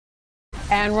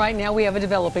And right now we have a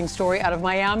developing story out of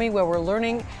Miami where we're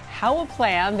learning how a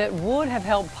plan that would have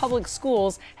helped public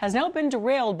schools has now been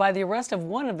derailed by the arrest of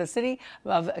one of the city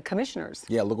commissioners.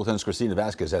 Yeah, Local 10's Christina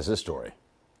Vasquez has this story.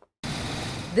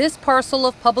 This parcel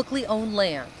of publicly owned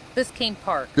land, Biscayne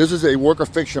Park, this is a work of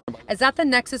fiction, is at the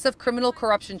nexus of criminal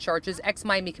corruption charges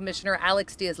ex-Miami Commissioner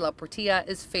Alex Diaz-La Portilla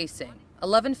is facing.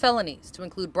 11 felonies to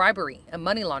include bribery and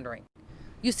money laundering.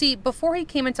 You see, before he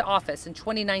came into office in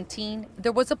 2019,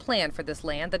 there was a plan for this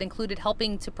land that included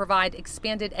helping to provide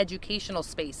expanded educational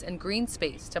space and green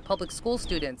space to public school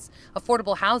students,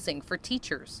 affordable housing for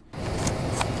teachers.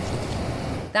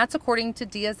 That's according to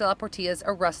Diaz-La Portilla's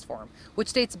arrest form, which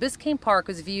states Biscayne Park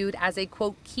was viewed as a,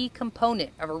 quote, key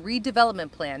component of a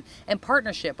redevelopment plan in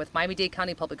partnership with Miami-Dade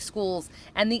County Public Schools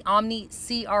and the Omni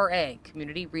CRA,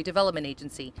 Community Redevelopment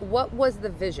Agency. What was the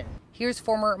vision? Here's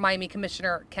former Miami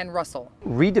Commissioner Ken Russell.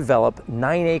 Redevelop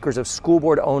 9 acres of school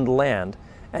board owned land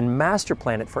and master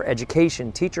plan it for education,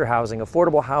 teacher housing,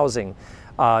 affordable housing,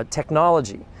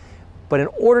 technology. But in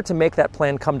order to make that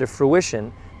plan come to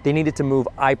fruition, they needed to move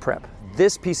IPREP.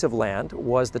 This piece of land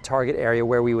was the target area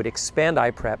where we would expand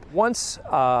IPREP. Once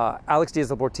Alex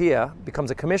Diaz-La Portilla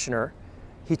becomes a commissioner,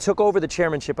 he took over the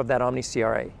chairmanship of that Omni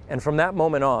CRA. And from that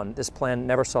moment on, this plan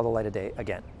never saw the light of day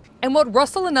again. And what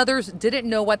Russell and others didn't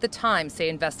know at the time, say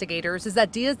investigators, is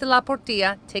that Diaz-La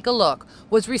Portilla, take a look,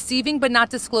 was receiving but not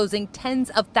disclosing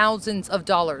tens of thousands of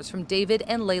dollars from David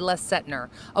and Layla Setner,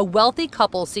 a wealthy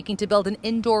couple seeking to build an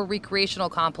indoor recreational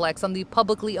complex on the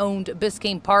publicly owned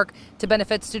Biscayne Park to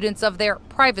benefit students of their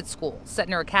private school,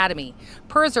 Setner Academy.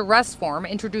 Per his arrest form,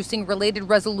 introducing related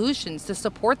resolutions to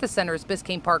support the center's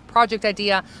Biscayne Park project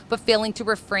idea, but failing to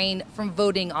refrain from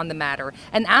voting on the matter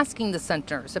and asking the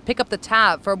centers to pick up the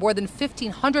tab for more than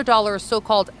 $1,500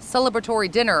 so-called celebratory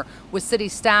dinner with city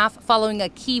staff following a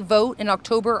key vote in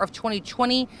October of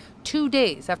 2020, 2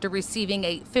 days after receiving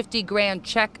a $50,000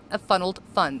 check of funneled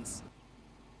funds.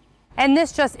 And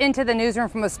this just into the newsroom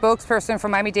from a spokesperson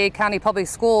from Miami-Dade County Public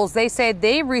Schools. They said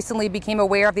they recently became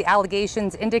aware of the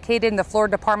allegations indicated in the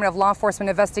Florida Department of Law Enforcement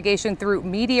investigation through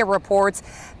media reports.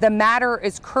 The matter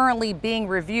is currently being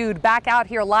reviewed. Back out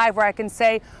here live where I can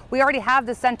say we already have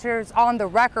the centers on the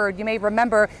record. You may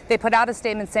remember they put out a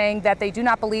statement saying that they do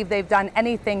not believe they've done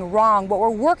anything wrong. But we're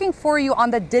working for you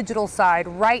on the digital side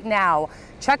right now.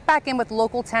 Check back in with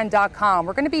local10.com.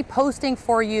 We're going to be posting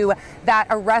for you that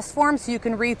arrest form so you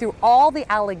can read through all the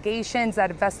allegations that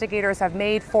investigators have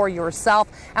made for yourself.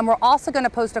 And we're also going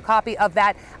to post a copy of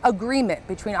that agreement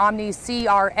between Omni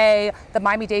CRA, the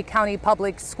Miami-Dade County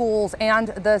Public Schools, and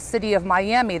the city of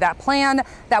Miami. That plan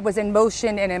that was in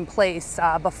motion and in place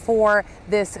before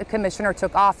this commissioner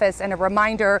took office. And a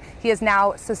reminder, he is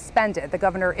now suspended. The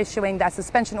governor issuing that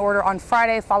suspension order on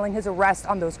Friday following his arrest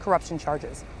on those corruption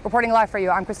charges. Reporting live for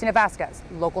you, I'm Christina Vasquez,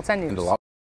 Local 10 News.